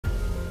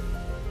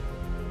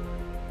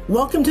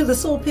Welcome to the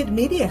Soul Pit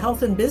Media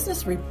Health and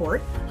Business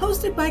Report,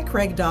 hosted by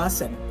Craig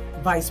Dawson,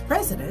 Vice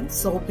President,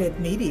 Soul Pit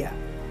Media.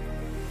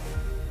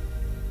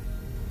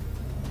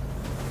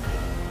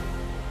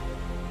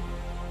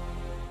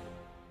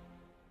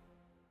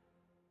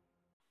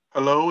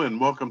 Hello and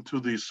welcome to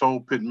the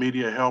Soul Pit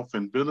Media Health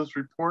and Business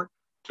Report.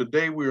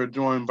 Today we are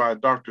joined by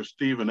Dr.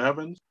 Stephen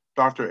Evans.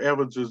 Dr.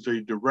 Evans is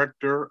the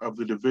Director of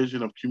the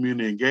Division of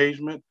Community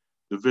Engagement,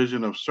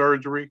 Division of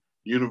Surgery,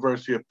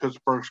 University of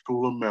Pittsburgh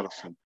School of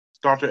Medicine.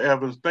 Dr.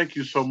 Evans, thank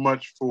you so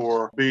much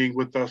for being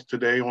with us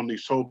today on the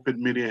Soul Pit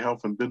Media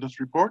Health and Business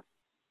Report.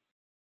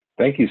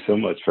 Thank you so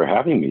much for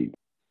having me.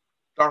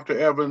 Dr.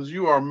 Evans,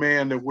 you are a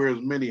man that wears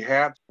many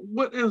hats.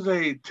 What is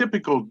a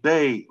typical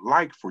day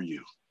like for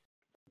you?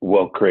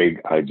 Well,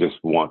 Craig, I just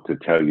want to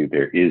tell you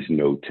there is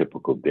no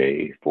typical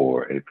day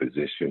for a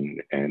physician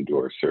and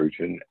or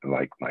surgeon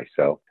like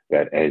myself.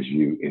 That as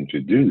you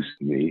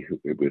introduced me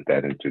with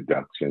that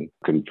introduction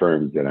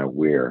confirms that I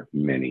wear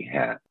many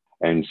hats.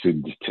 And so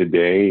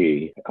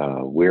today,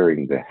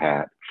 wearing the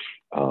hat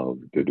of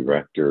the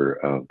Director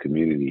of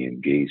Community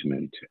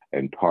Engagement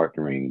and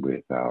partnering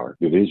with our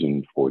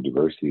Division for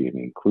Diversity and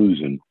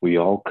Inclusion, we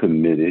all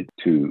committed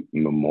to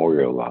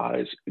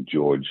memorialize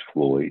George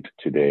Floyd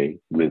today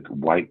with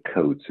white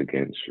coats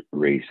against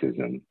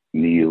racism,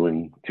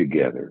 kneeling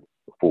together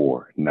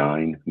for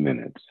 9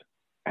 minutes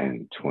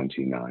and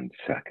 29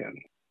 seconds.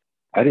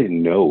 I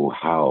didn't know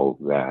how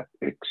that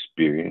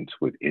experience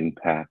would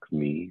impact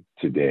me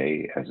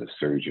today as a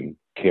surgeon,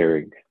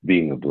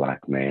 being a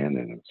Black man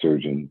and a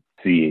surgeon,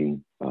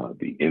 seeing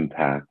the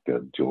impact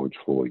of George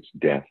Floyd's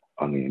death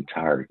on the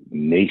entire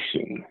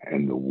nation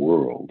and the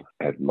world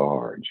at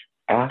large.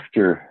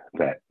 After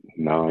that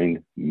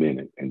 9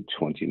 minute and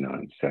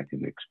 29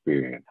 second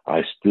experience,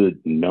 I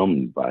stood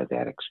numbed by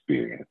that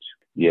experience.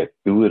 Yet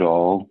through it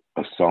all,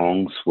 a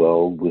song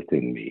swelled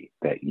within me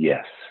that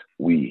yes,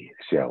 we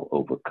shall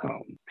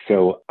overcome.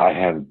 So I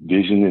have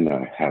vision and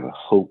I have a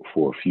hope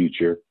for a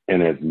future.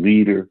 And as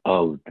leader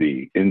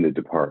in the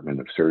Department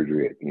of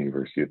Surgery at the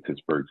University of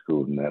Pittsburgh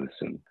School of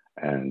Medicine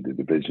and the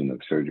Division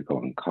of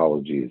Surgical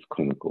Oncology as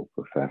clinical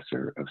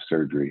professor of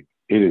surgery,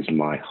 it is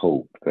my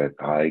hope that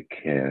I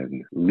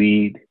can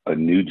lead a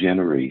new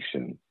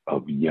generation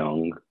of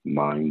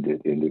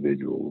young-minded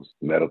individuals,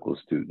 medical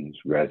students,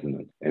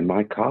 residents, and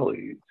my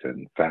colleagues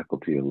and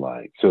faculty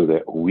alike, so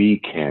that we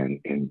can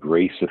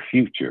embrace a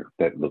future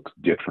that looks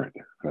different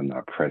from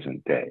our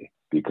present day.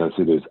 Because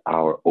it is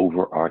our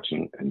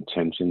overarching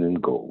intention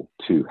and goal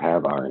to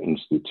have our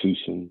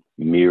institution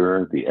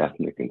mirror the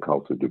ethnic and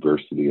cultural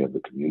diversity of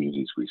the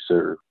communities we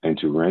serve and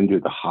to render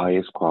the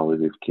highest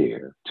quality of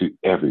care to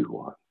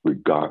everyone,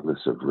 regardless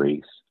of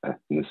race,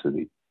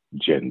 ethnicity,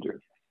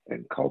 gender,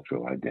 and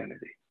cultural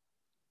identity.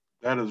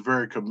 That is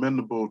very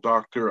commendable,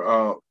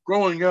 Doctor.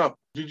 Growing up,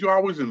 did you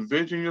always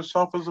envision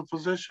yourself as a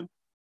physician?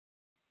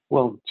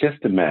 Well,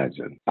 just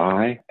imagine,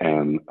 I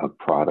am a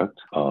product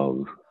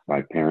of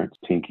my parents,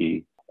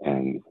 Pinky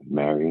and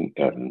Marion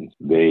Evans.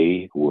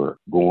 They were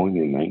born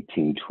in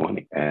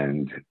 1920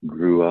 and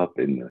grew up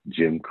in the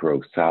Jim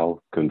Crow South,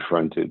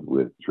 confronted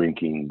with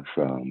drinking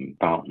from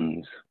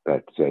fountains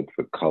that said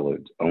for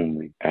colored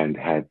only, and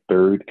had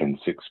 3rd and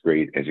 6th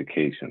grade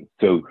education.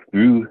 So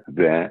through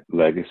that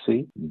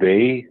legacy,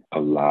 they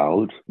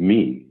allowed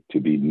me to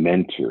be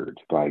mentored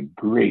by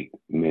great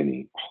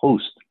many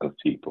hosts of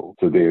people.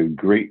 So there's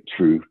great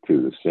truth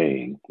to the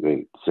saying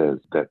that says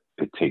that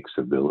it takes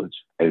a village.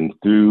 And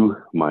through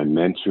my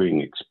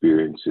mentoring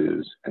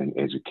experiences and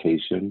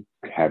education,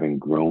 having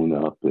grown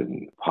up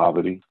in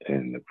poverty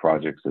in the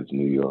projects of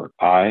New York,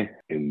 I,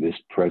 in this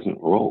present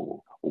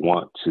role,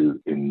 want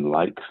to, in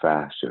like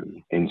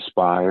fashion,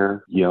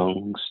 inspire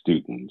young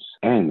students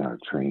and our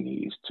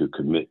trainees to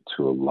commit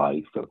to a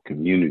life of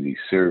community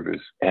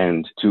service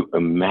and to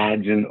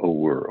imagine a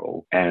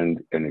world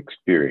and an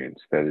experience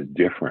that is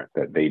different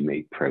that they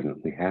may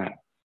presently have.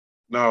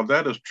 Now,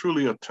 that is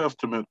truly a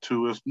testament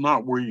to it's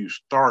not where you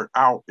start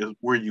out, it's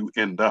where you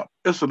end up.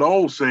 It's an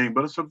old saying,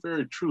 but it's a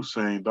very true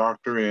saying,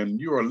 Doctor, and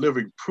you are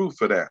living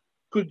proof of that.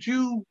 Could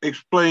you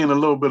explain a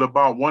little bit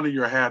about one of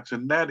your hats,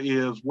 and that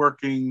is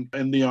working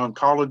in the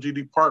oncology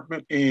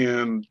department?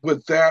 And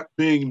with that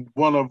being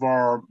one of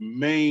our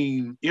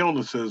main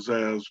illnesses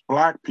as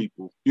Black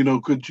people,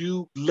 could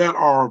you let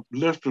our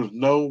listeners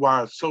know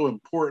why it's so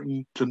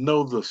important to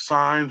know the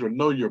signs or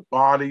know your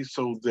body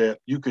so that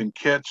you can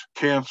catch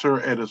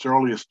cancer at its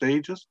earliest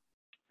stages?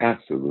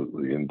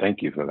 Absolutely, and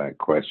thank you for that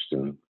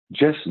question.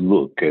 Just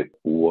look at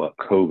what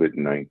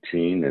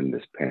COVID-19 and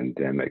this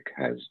pandemic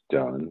has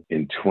done.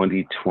 In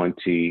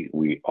 2020,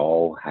 we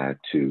all had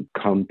to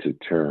come to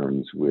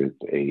terms with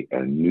a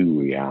new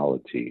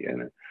reality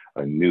and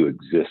a new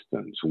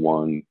existence,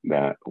 one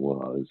that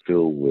was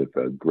filled with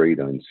a great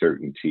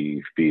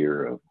uncertainty,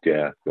 fear of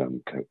death,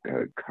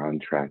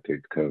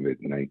 contracted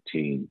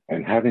COVID-19,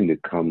 and having to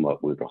come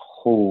up with a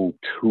whole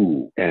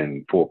tool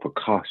and for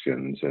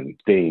precautions and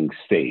staying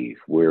safe,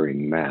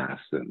 wearing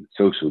masks and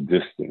social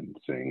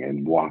distancing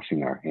and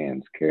washing our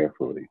hands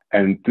carefully.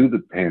 And through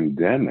the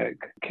pandemic,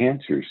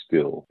 cancer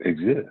still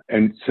exists.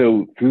 And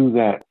so through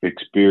that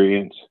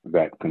experience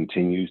that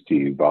continues to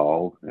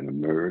evolve and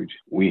emerge,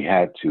 we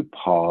had to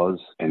pause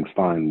and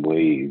find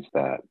ways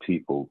that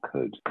people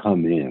could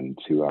come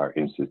into our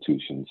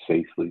institutions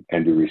safely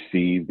and to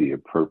receive the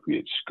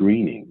appropriate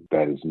screening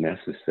that is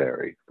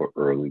necessary for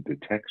early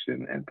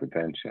detection and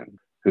prevention.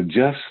 So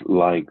just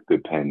like the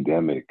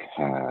pandemic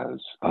has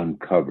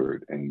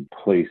uncovered and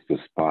placed a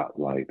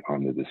spotlight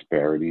on the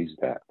disparities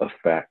that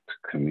affect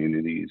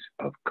communities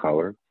of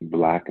color,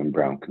 Black and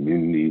brown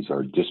communities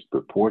are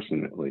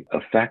disproportionately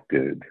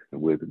affected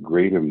with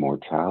greater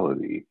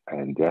mortality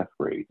and death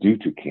rate due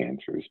to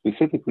cancer,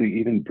 specifically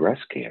even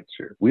breast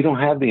cancer. We don't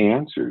have the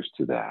answers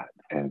to that.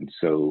 And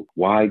so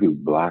why do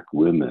Black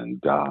women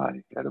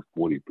die at a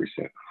 40%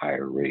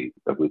 higher rate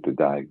with the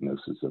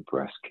diagnosis of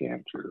breast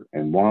cancer?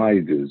 And why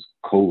does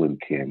colon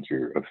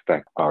cancer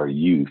affect our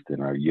youth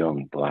and our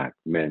young Black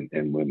men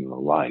and women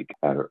alike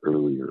at an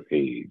earlier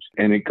age?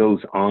 And it goes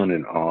on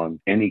and on.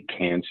 Any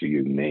cancer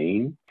you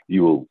name,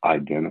 you will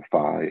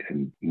identify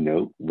and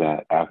note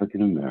that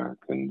African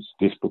Americans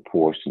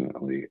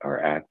disproportionately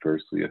are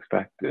adversely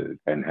affected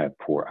and have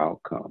poor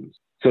outcomes.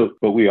 So,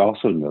 but we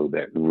also know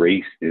that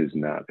race is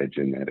not a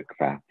genetic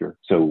factor.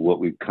 So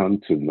what we've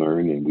come to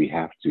learn and we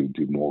have to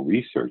do more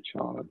research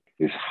on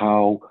is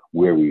how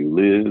where we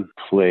live,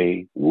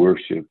 play,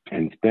 worship,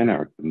 and spend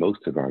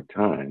most of our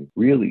time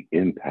really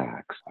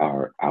impacts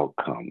our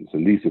outcomes.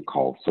 And these are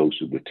called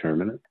social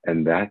determinants.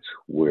 And that's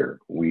where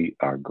we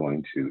are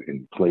going to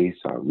place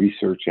our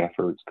research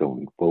efforts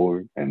going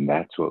forward. And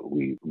that's what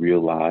we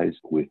realized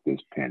with this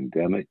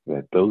pandemic,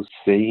 that those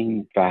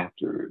same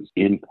factors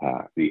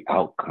impact the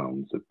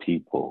outcomes of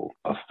people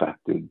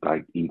affected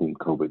by even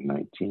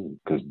COVID-19,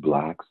 because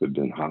Blacks have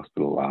been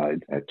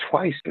hospitalized at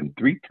twice and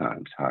 3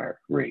 times higher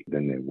rate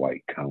than their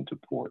white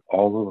counterpart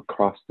all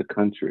across the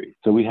country.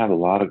 So we have a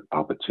lot of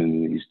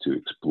opportunities to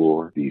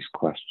explore these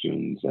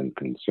questions and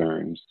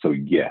concerns. So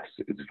yes,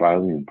 it's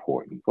vitally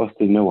important for us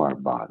to know our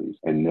bodies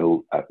and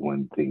know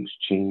when things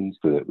change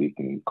so that we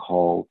can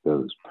call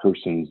those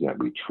persons that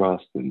we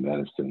trust in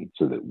medicine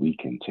so that we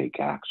can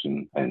take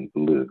action and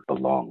live a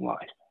long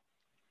life.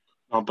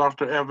 Now,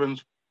 Dr.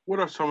 Evans, what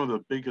are some of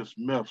the biggest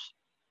myths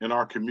in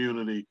our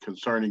community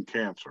concerning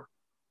cancer?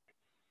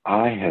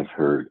 I have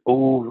heard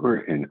over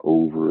and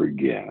over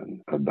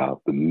again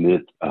about the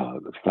myth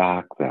of the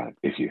fact that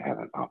if you have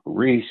an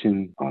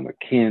operation on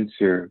a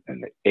cancer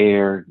and the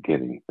air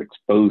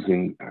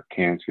exposing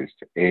cancers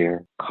to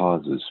air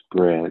causes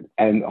spread,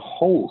 and a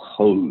whole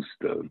host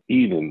of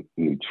even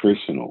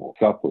nutritional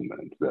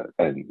supplements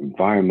and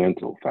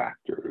environmental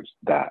factors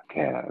that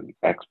can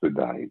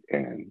expedite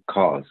and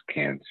cause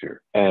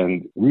cancer.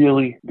 And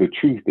really, the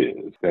truth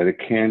is that a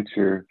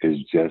cancer is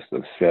just a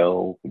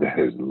cell that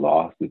has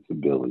lost its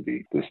ability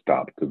to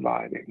stop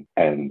dividing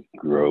and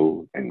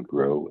grow and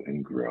grow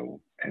and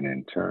grow, and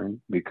in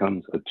turn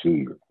becomes a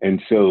tumor.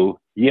 And so,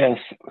 yes,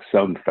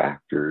 some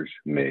factors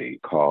may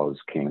cause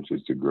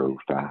cancers to grow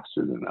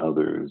faster than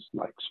others,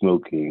 like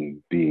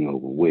smoking, being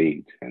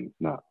overweight, and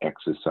not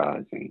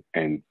exercising.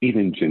 And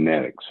even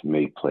genetics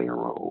may play a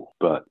role,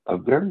 but a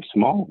very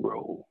small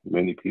role.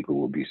 Many people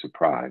will be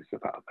surprised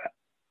about that.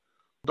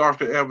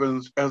 Dr.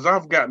 Evans, as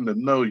I've gotten to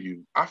know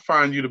you, I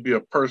find you to be a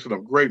person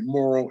of great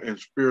moral and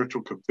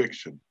spiritual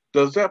conviction.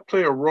 Does that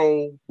play a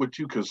role with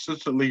you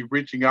consistently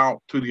reaching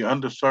out to the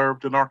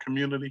underserved in our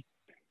community?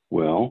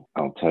 Well,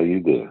 I'll tell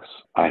you this.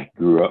 I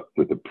grew up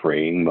with a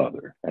praying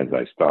mother as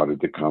I started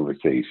the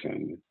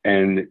conversation,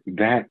 and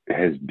that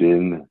has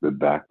been the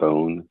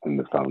backbone and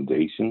the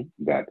foundation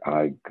that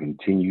I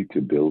continue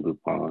to build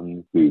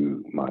upon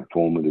through my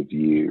formative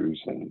years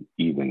and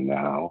even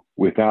now.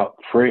 Without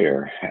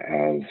prayer,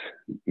 as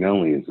not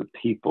only as a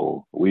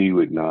people, we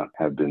would not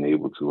have been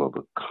able to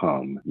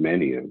overcome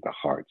many of the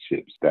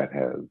hardships that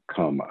have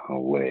come our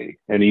way.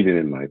 And even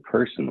in my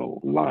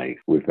personal life,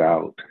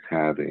 without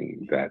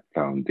having that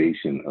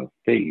foundation of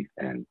faith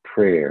and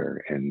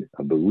prayer and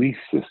a belief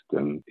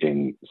system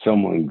in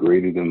someone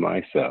greater than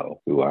myself,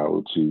 who I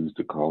will choose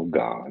to call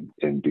God,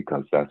 and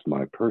because that's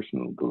my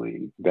personal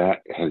belief,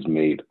 that has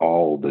made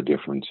all the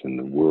difference in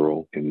the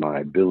world in my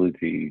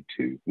ability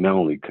to not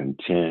only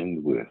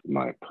contend with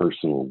my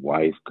personal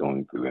wife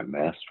going through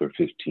MS for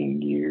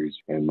 15 years,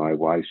 and my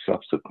wife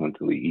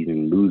subsequently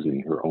even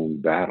losing her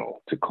own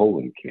battle to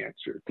colon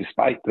cancer,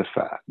 despite the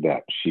fact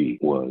that she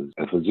was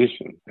a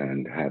physician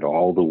and had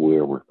all the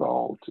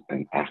wherewithal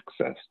and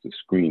access to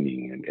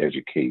screening and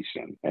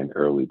education and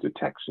early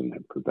detection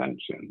and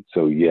prevention.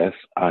 So yes,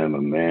 I am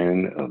a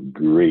man of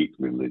great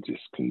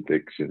religious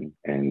conviction,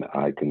 and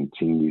I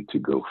continue to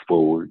go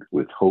forward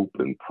with hope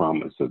and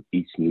promise of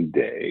each new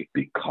day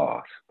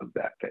because of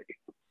that faith.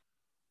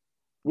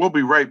 We'll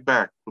be right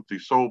back with the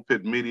Soul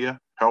Pit Media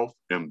Health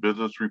and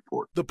Business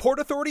Report. The Port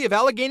Authority of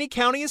Allegheny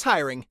County is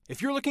hiring.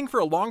 If you're looking for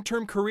a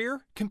long-term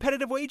career,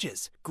 competitive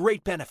wages,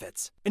 great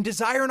benefits, and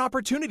desire an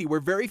opportunity where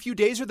very few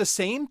days are the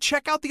same,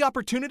 check out the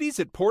opportunities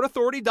at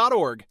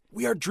portauthority.org.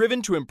 We are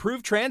driven to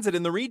improve transit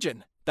in the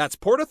region. That's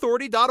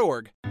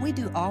portauthority.org. We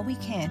do all we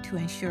can to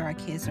ensure our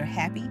kids are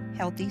happy,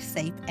 healthy,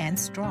 safe, and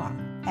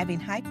strong.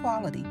 Having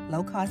high-quality,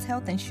 low-cost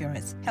health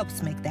insurance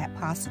helps make that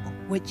possible.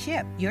 With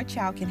CHIP, your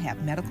child can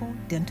have medical,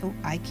 dental,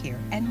 eye care,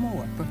 and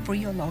more for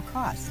free or low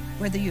cost.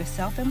 Whether you're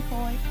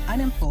self-employed,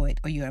 unemployed,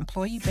 or your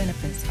employee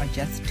benefits are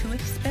just too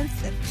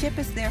expensive, CHIP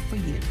is there for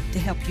you to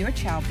help your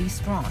child be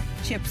strong.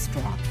 CHIP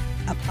Strong.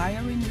 Apply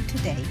or renew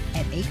today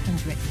at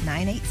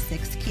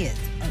 800-986-KIDS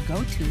or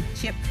go to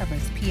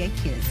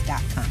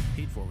chipcoverspakids.com.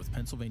 Paid for with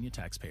Pennsylvania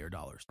taxpayer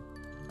dollars.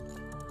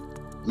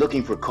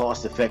 Looking for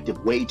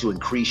cost-effective way to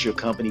increase your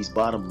company's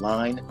bottom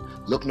line?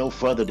 Look no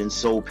further than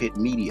Soul Pit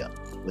Media.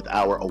 With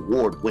our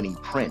award-winning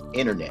print,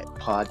 internet,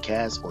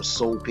 podcast, or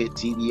Soul Pit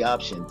TV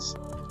options,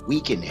 we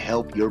can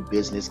help your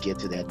business get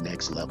to that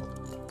next level.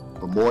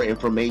 For more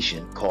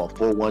information, call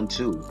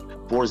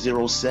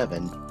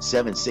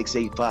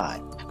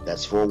 412-407-7685.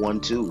 That's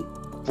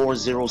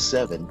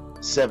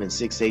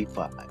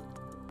 412-407-7685.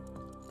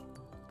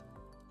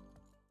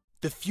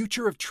 The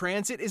future of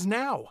transit is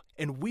now,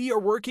 and we are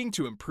working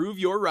to improve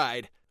your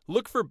ride.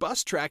 Look for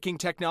bus tracking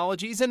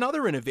technologies and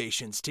other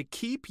innovations to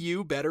keep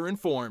you better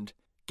informed.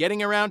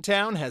 Getting around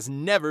town has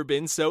never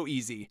been so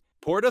easy.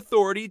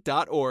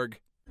 portauthority.org.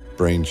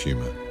 Brain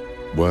tumor.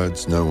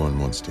 Words no one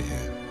wants to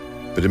hear.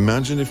 But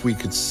imagine if we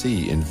could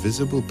see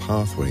invisible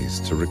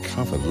pathways to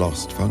recover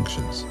lost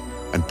functions.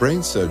 And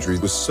brain surgery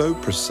was so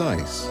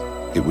precise,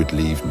 it would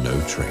leave no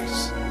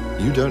trace.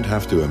 You don't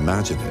have to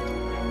imagine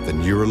it. The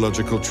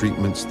neurological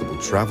treatments that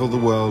will travel the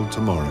world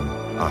tomorrow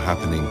are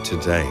happening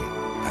today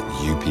at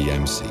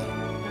UPMC.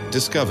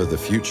 Discover the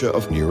future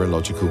of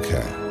neurological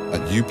care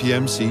at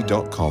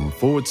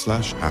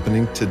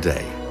upmc.com/happening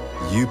today.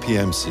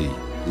 UPMC,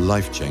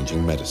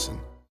 life-changing medicine.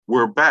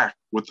 We're back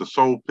with the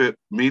Soul Pit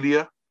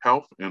Media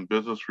Health and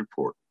Business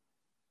Report.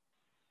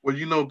 Well,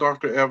 you know,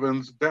 Dr.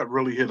 Evans, that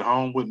really hit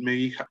home with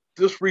me.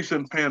 This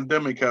recent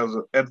pandemic has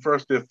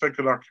adversely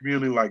affected our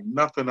community like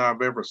nothing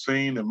I've ever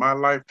seen in my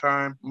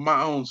lifetime.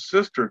 My own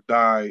sister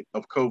died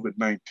of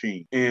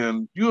COVID-19,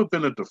 and you have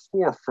been at the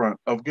forefront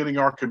of getting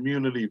our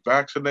community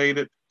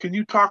vaccinated. Can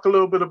you talk a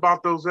little bit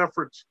about those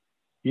efforts?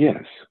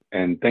 Yes,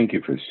 and thank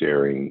you for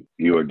sharing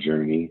your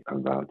journey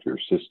about your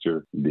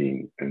sister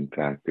being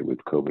infected with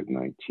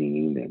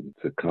COVID-19 and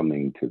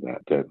succumbing to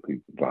that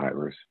deadly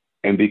virus.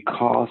 And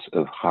because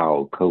of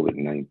how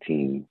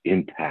COVID-19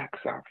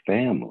 impacts our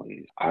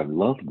families, our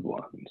loved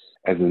ones,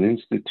 as an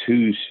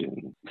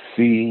institution,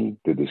 seeing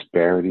the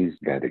disparities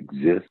that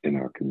exist in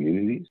our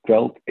communities,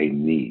 felt a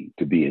need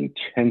to be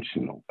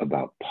intentional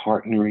about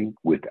partnering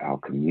with our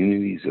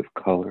communities of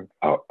color,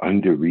 our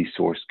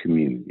under-resourced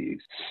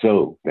communities,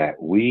 so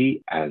that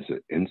we as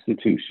an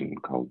institution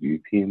called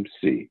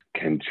UPMC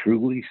can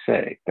truly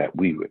say that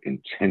we were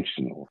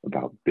intentional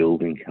about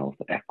building health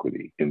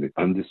equity in the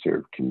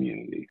underserved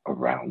community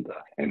around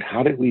us. And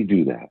how did we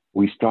do that?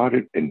 We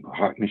started in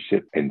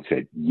partnership and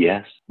said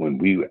yes when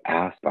we were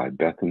asked by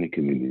Bethany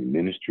Community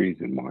Ministries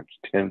in March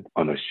 10th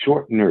on a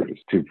short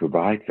notice to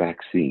provide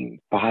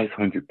vaccine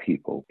 500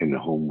 people in the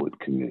Homewood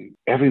community.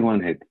 Everyone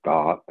had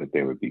thought that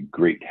there would be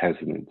great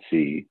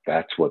hesitancy.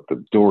 That's what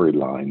the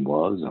storyline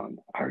was on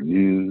our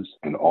news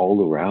and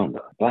all around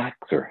us.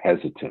 Blacks are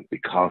hesitant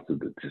because of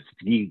the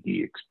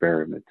Tuskegee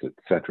experiments,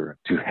 etc.,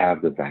 to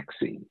have the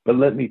vaccine. But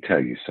let me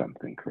tell you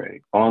something,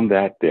 Craig. On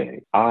that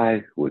day, I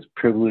was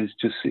privileged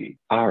to see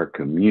our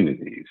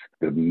communities,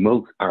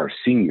 our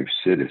senior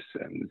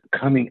citizens,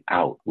 coming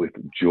out with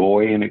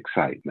joy and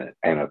excitement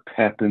and a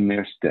pep in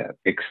their step,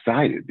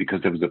 excited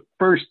because it was the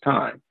first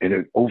time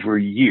in over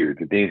a year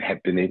that they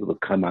had been able to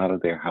come out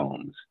of their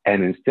homes.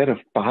 And instead of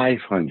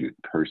 500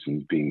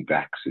 persons being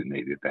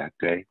vaccinated that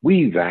day,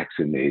 we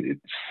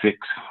vaccinated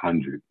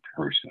 600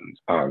 persons,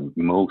 our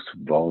most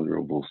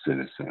vulnerable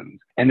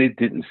citizens. And it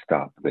didn't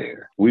stop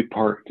there. We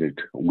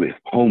partnered with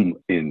Home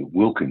in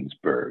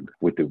Wilkinsburg,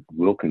 with the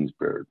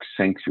Wilkinsburg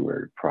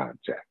Sanctuary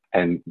Project,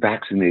 and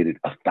vaccinated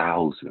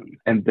 1,000.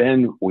 And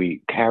then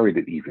we carried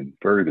it even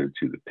further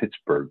to the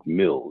Pittsburgh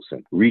Mills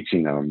and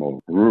reaching our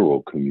more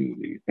rural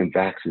communities and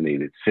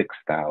vaccinated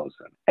 6,000.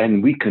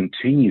 And we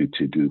continue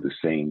to do the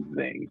same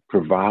thing,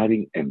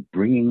 providing and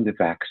bringing the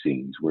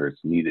vaccines where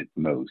it's needed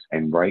most.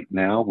 And right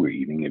now we're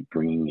even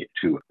bringing it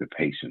to the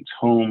patients'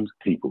 homes,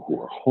 people who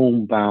are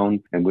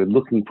homebound, and we're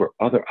looking for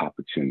other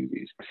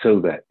opportunities so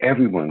that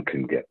everyone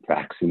can get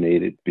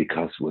vaccinated,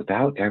 because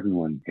without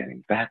everyone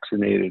getting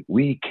vaccinated,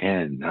 we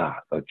cannot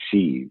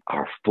achieve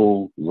our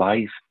full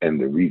life and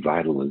the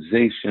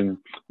revitalization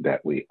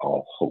that we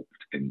all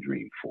hoped and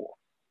dreamed for.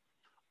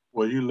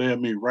 Well, you led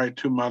me right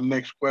to my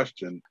next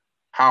question.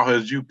 How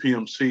has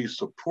UPMC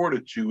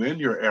supported you in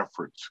your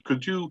efforts?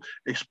 Could you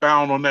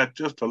expound on that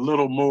just a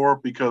little more?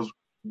 Because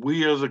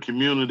we as a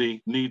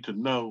community need to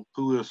know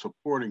who is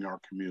supporting our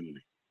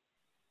community.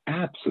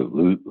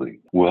 Absolutely.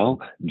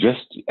 Well,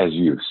 just as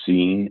you've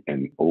seen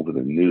and over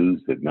the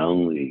news that not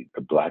only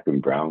the Black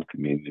and Brown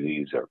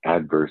communities are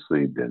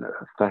adversely been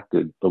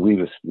affected, but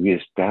we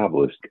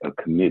established a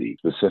committee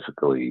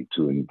specifically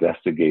to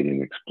investigate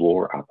and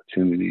explore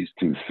opportunities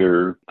to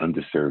serve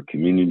underserved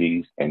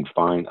communities and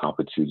find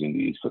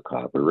opportunities for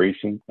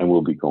collaboration. And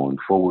we'll be going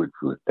forward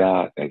with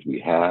that as we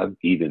have.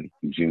 Even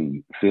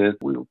June 5th,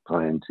 we'll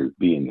plan to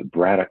be in the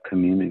Braddock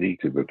community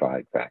to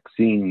provide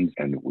vaccines,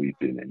 and we've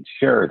been in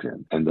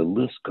Sheridan. And the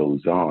list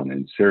goes on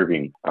in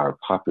serving our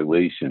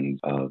populations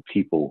of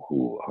people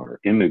who are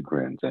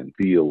immigrants and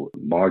feel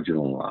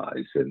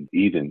marginalized, and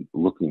even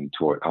looking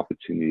toward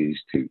opportunities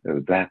to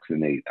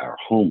vaccinate our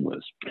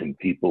homeless and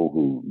people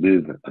who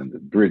live under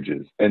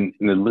bridges. And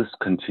the list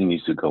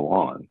continues to go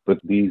on. But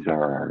these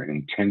are our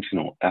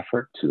intentional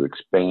effort to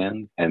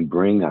expand and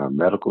bring our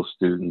medical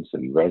students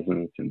and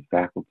residents and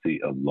faculty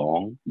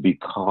along,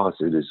 because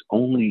it is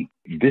only,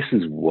 this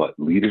is what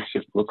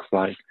leadership looks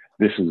like.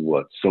 This is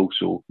what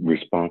social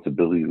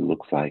responsibility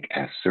looks like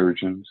as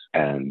surgeons.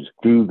 And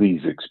through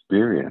these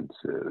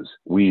experiences,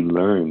 we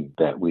learn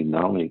that we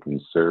not only can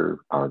serve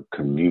our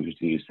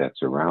communities that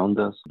surround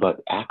us,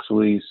 but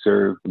actually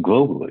serve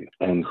globally.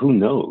 And who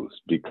knows,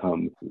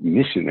 become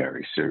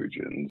missionary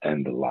surgeons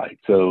and the like.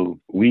 So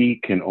we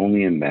can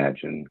only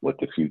imagine what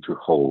the future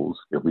holds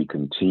if we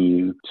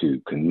continue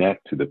to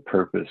connect to the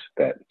purpose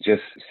that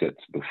just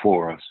sits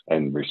before us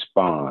and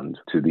respond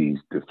to these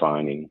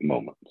defining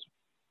moments.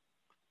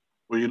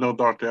 Well,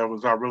 Dr.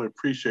 Evans, I really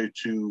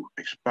appreciate you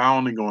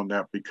expounding on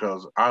that,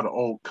 because I had an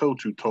old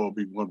coach who told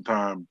me one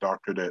time,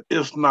 doctor, that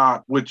it's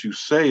not what you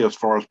say as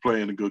far as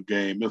playing a good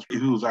game, it's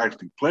who's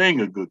actually playing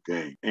a good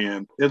game.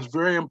 And it's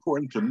very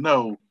important to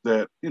know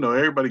that,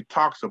 everybody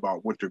talks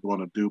about what they're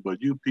going to do, but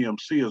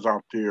UPMC is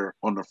out there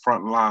on the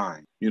front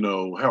line,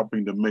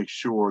 helping to make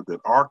sure that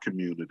our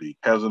community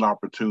has an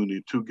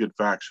opportunity to get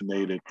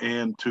vaccinated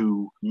and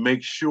to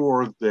make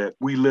sure that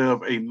we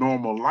live a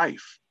normal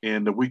life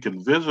and that we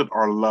can visit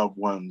our loved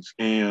ones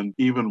and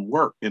even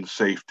work in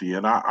safety.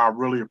 And I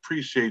really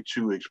appreciate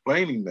you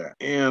explaining that.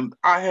 And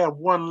I have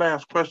one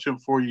last question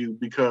for you,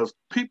 because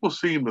people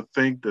seem to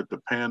think that the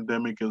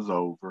pandemic is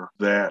over,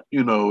 that,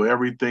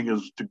 everything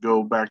is to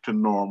go back to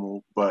normal.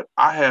 But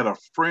I had a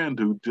friend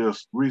who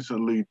just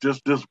recently,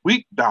 just this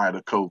week, died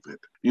of COVID.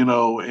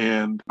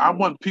 And I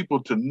want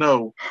people to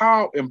know,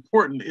 how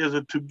important is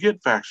it to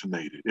get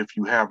vaccinated if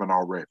you haven't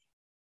already?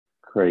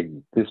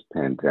 Craig, this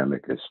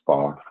pandemic is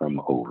far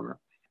from over.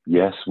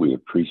 Yes, we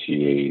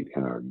appreciate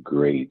and are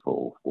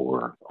grateful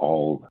for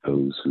all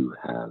those who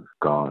have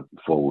gone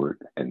forward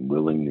and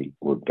willingly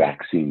were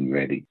vaccine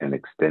ready and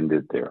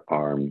extended their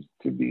arms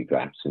to be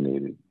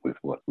vaccinated with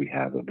what we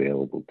have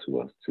available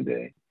to us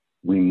today.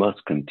 We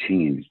must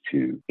continue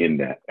in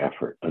that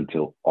effort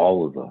until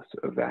all of us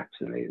are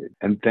vaccinated.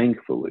 And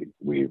thankfully,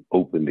 we've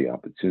opened the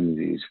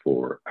opportunities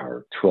for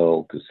our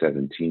 12 to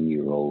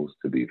 17-year-olds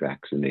to be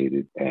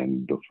vaccinated.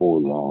 And before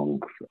long,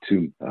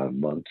 2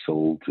 months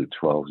old to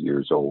 12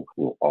 years old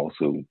will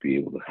also be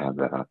able to have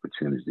that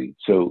opportunity.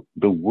 So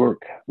the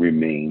work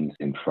remains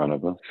in front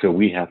of us. So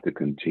we have to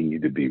continue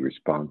to be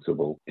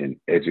responsible and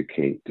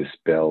educate,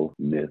 dispel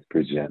myth,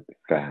 present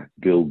fact,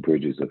 build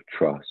bridges of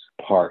trust,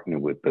 partner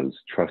with those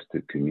trusted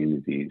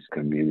communities,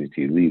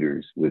 community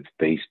leaders, with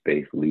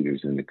faith-based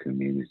leaders in the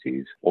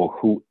communities, or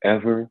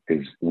whoever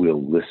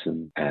will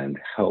listen and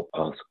help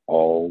us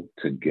all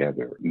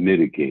together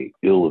mitigate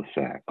ill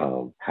effect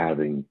of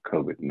having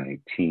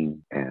COVID-19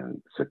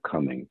 and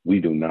succumbing.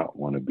 We do not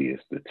want to be a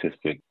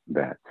statistic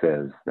that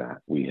says that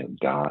we have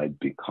died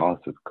because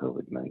of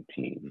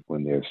COVID-19,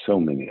 when there are so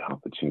many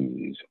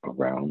opportunities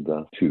around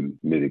us to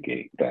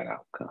mitigate that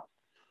outcome.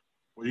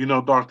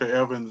 Well, Dr.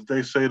 Evans,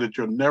 they say that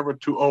you're never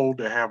too old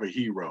to have a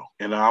hero.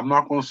 And I'm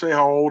not going to say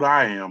how old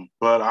I am,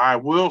 but I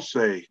will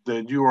say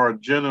that you are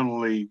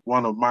genuinely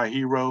one of my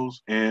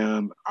heroes.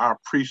 And I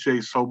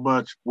appreciate so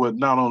much what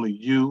not only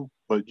you,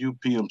 but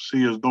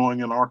UPMC is doing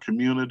in our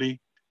community.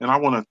 And I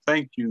want to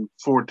thank you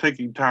for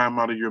taking time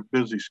out of your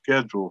busy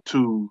schedule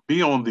to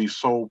be on the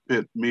Soul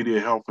Pit Media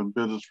Health and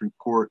Business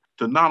Report,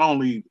 to not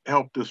only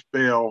help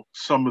dispel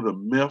some of the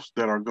myths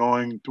that are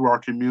going through our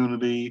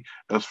community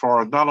as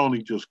far as not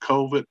only just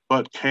COVID,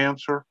 but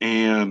cancer.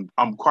 And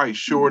I'm quite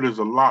sure there's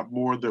a lot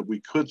more that we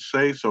could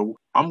say. So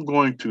I'm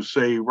going to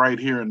say right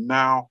here and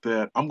now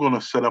that I'm going to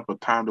set up a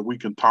time that we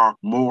can talk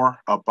more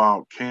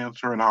about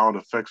cancer and how it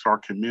affects our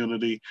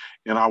community.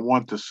 And I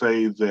want to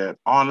say that,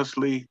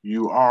 honestly,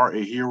 you are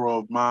a hero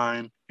of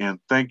mine, and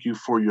thank you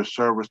for your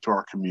service to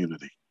our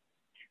community.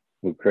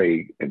 Well,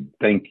 Craig, and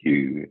thank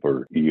you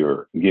for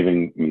your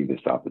giving me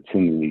this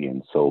opportunity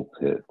in Soul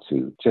Pit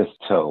to just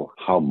tell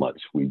how much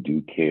we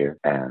do care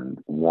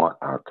and want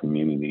our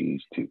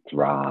communities to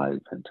thrive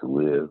and to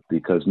live,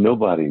 because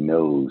nobody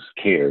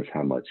cares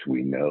how much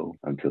we know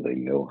until they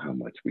know how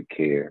much we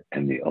care.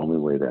 And the only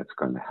way that's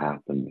going to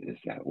happen is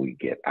that we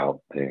get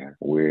out there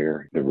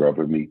where the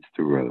rubber meets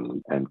the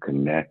road and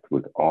connect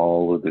with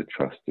all of the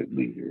trusted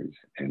leaders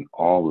and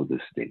all of the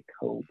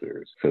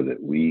stakeholders so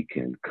that we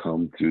can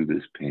come through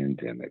this pandemic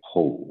pandemic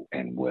whole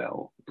and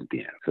well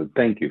again. So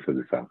thank you for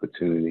this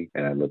opportunity,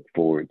 and I look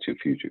forward to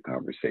future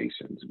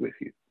conversations with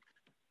you.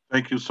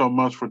 Thank you so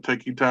much for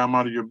taking time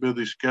out of your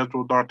busy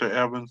schedule, Dr.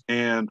 Evans,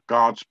 and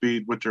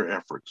Godspeed with your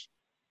efforts.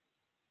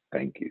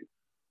 Thank you.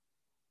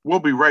 We'll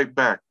be right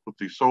back with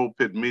the Soul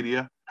Pit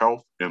Media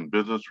Health and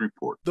Business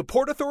Report. The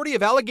Port Authority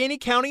of Allegheny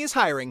County is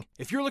hiring.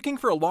 If you're looking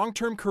for a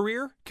long-term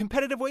career,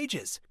 competitive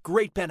wages,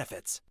 great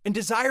benefits, and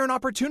desire an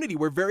opportunity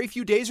where very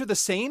few days are the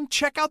same,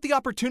 check out the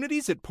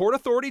opportunities at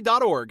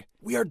portauthority.org.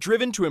 We are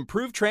driven to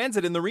improve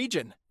transit in the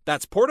region.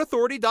 That's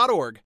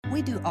portauthority.org.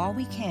 We do all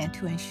we can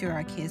to ensure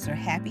our kids are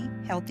happy,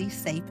 healthy,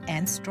 safe,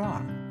 and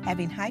strong.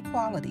 Having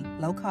high-quality,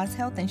 low-cost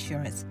health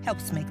insurance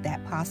helps make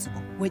that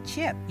possible. With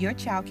CHIP, your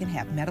child can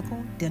have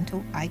medical,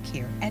 dental, eye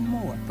care, and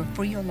more for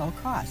free or low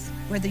cost.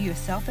 Whether you're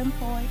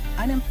self-employed,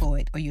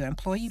 unemployed, or your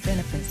employee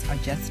benefits are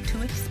just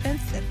too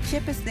expensive,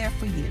 CHIP is there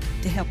for you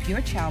to help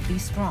your child be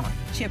strong.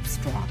 CHIP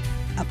Strong.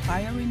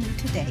 Apply or renew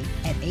today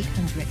at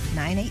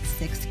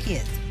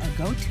 800-986-KIDS or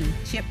go to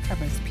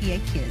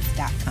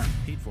chipcoverspakids.com.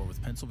 Paid for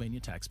with Pennsylvania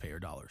taxpayer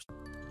dollars.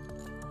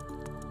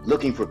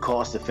 Looking for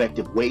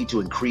cost-effective way to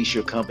increase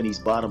your company's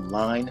bottom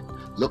line?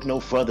 Look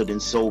no further than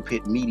Soul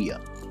Pit Media.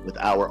 With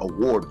our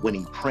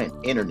award-winning print,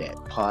 internet,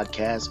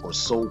 podcast, or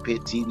Soul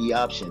Pit TV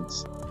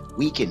options,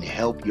 we can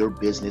help your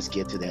business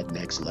get to that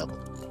next level.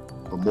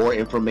 For more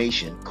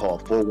information, call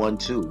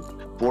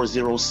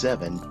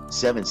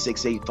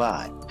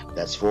 412-407-7685.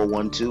 That's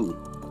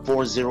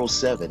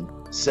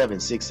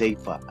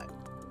 412-407-7685.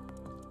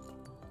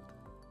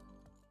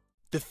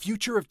 The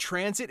future of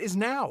transit is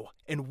now,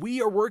 and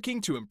we are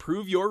working to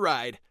improve your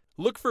ride.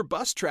 Look for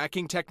bus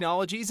tracking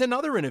technologies and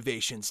other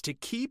innovations to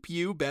keep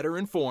you better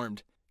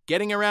informed.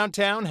 Getting around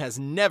town has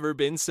never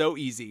been so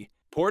easy.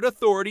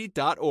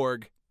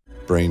 portauthority.org.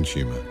 Brain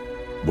tumor.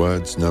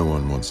 Words no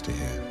one wants to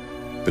hear.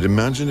 But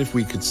imagine if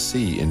we could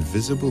see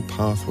invisible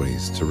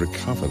pathways to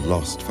recover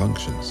lost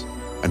functions.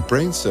 And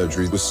brain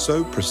surgery was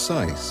so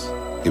precise,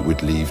 it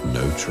would leave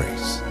no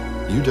trace.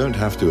 You don't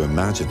have to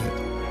imagine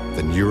it.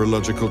 The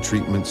neurological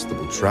treatments that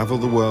will travel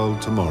the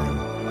world tomorrow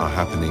are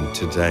happening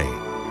today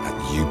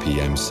at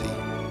UPMC.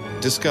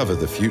 Discover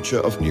the future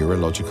of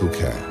neurological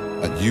care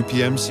at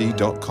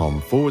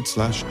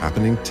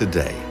upmc.com/happening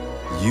today.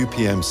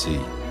 UPMC,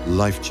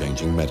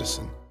 life-changing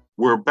medicine.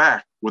 We're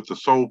back with the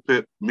Soul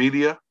Pit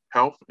Media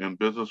Health and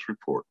Business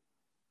Report.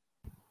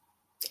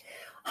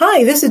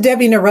 Hi, this is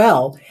Debbie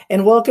Norrell,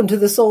 and welcome to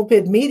the Soul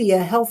Pit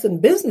Media Health and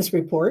Business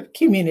Report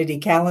Community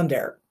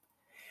Calendar.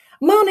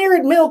 Mount Airy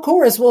Mill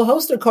Chorus will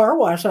host a car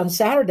wash on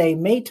Saturday,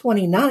 May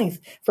 29th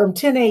from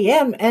 10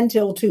 a.m.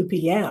 until 2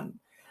 p.m.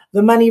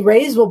 The money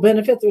raised will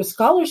benefit their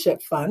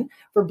scholarship fund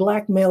for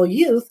Black male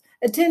youth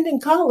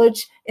attending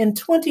college in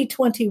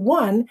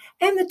 2021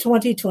 and the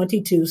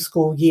 2022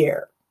 school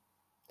year.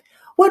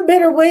 What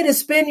better way to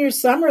spend your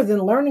summer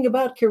than learning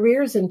about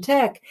careers in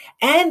tech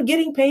and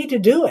getting paid to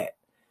do it?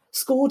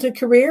 School to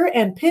Career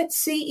and Pitt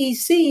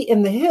CEC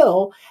in the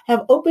Hill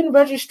have opened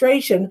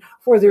registration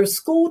for their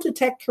School to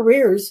Tech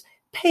Careers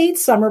paid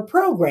summer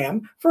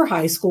program for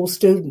high school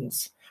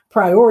students.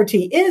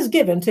 Priority is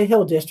given to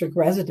Hill District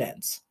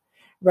residents.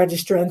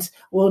 Registrants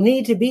will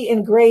need to be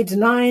in grades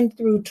 9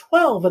 through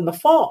 12 in the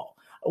fall,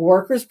 a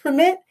worker's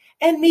permit,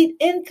 and meet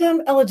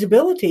income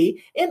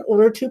eligibility in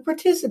order to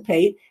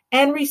participate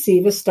and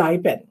receive a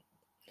stipend.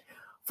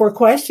 For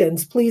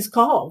questions, please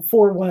call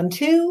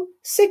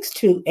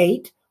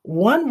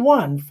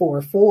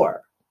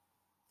 412-628-1144.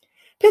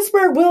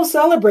 Pittsburgh will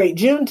celebrate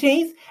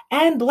Juneteenth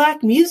and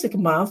Black Music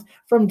Month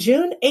from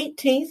June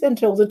 18th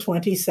until the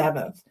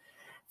 27th,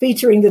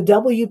 featuring the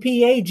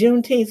WPA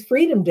Juneteenth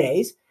Freedom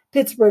Days,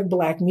 Pittsburgh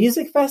Black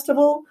Music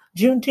Festival,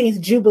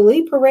 Juneteenth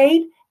Jubilee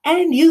Parade,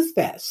 and Youth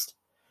Fest.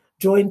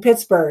 Join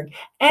Pittsburgh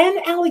and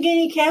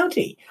Allegheny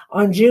County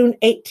on June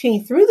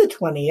 18th through the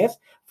 20th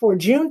for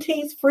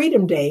Juneteenth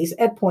Freedom Days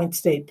at Point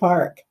State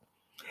Park.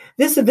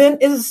 This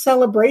event is a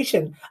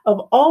celebration of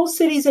all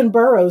cities and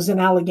boroughs in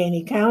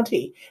Allegheny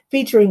County,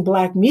 featuring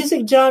Black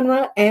music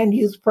genre and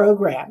youth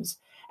programs,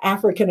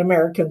 African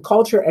American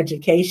culture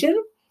education,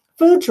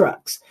 food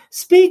trucks,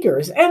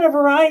 speakers, and a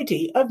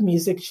variety of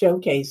music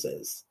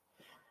showcases.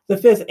 The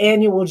 5th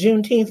annual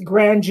Juneteenth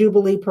Grand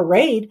Jubilee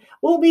Parade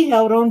will be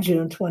held on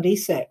June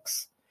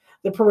 26.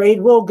 The parade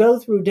will go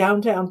through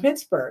downtown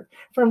Pittsburgh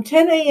from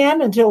 10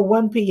 a.m. until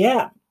 1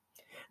 p.m.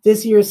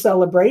 This year's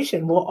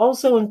celebration will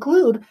also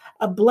include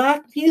a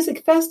Black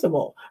Music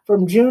Festival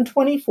from June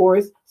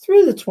 24th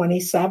through the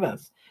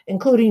 27th,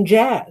 including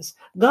jazz,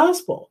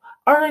 gospel,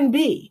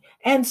 R&B,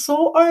 and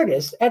soul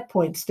artists at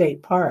Point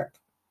State Park.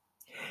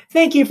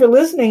 Thank you for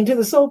listening to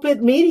the Soul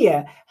Pit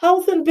Media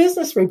Health and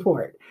Business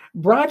Report,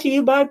 brought to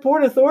you by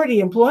Port Authority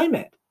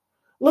Employment.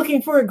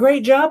 Looking for a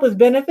great job with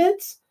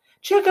benefits?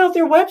 Check out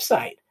their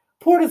website,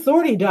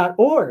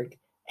 portauthority.org,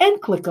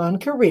 and click on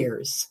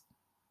Careers.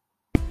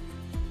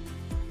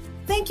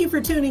 Thank you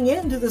for tuning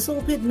in to the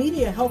Soul Pit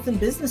Media Health and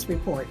Business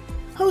Report,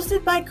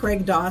 hosted by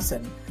Craig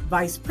Dawson,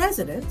 Vice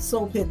President,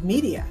 Soul Pit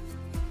Media.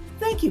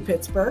 Thank you,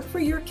 Pittsburgh, for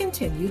your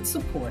continued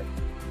support.